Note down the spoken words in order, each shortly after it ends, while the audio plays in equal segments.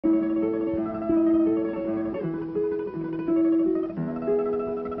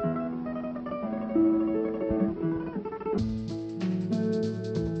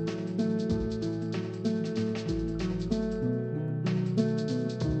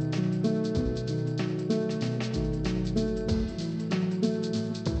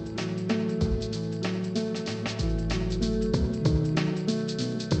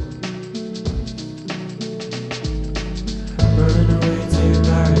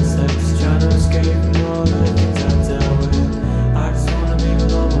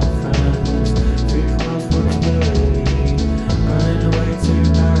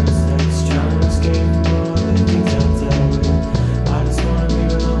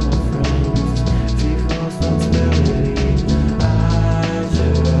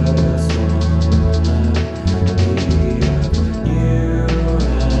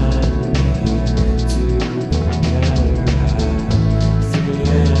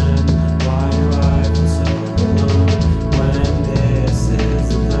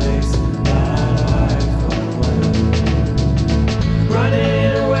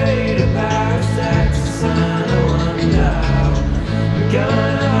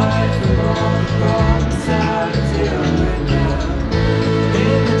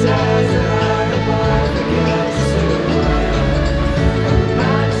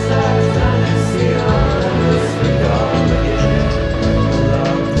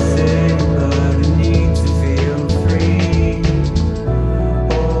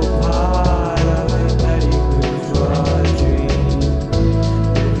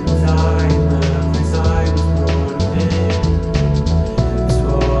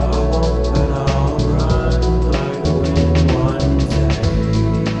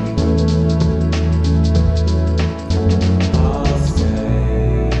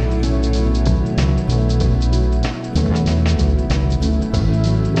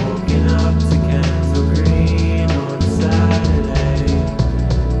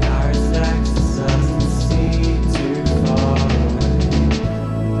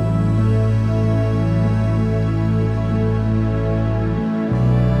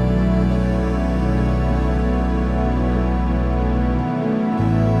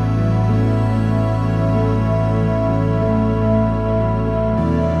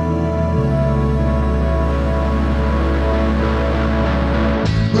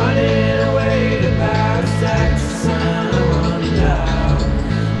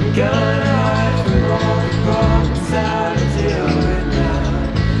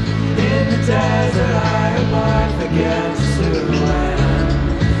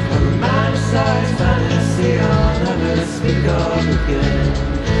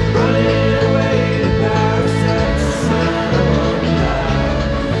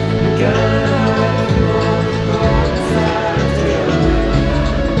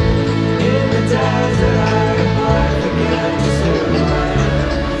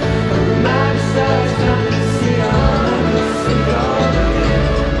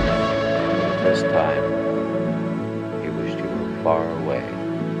away,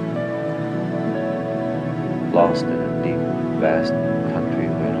 lost in a deep, vast country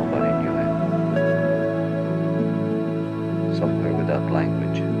where nobody knew him, somewhere without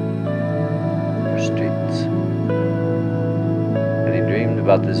language or streets. And he dreamed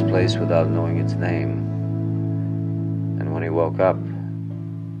about this place without knowing its name. And when he woke up,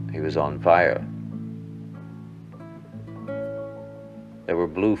 he was on fire. There were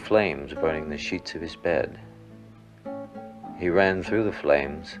blue flames burning the sheets of his bed. He ran through the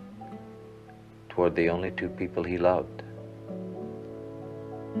flames toward the only two people he loved.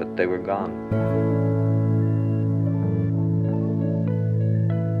 But they were gone.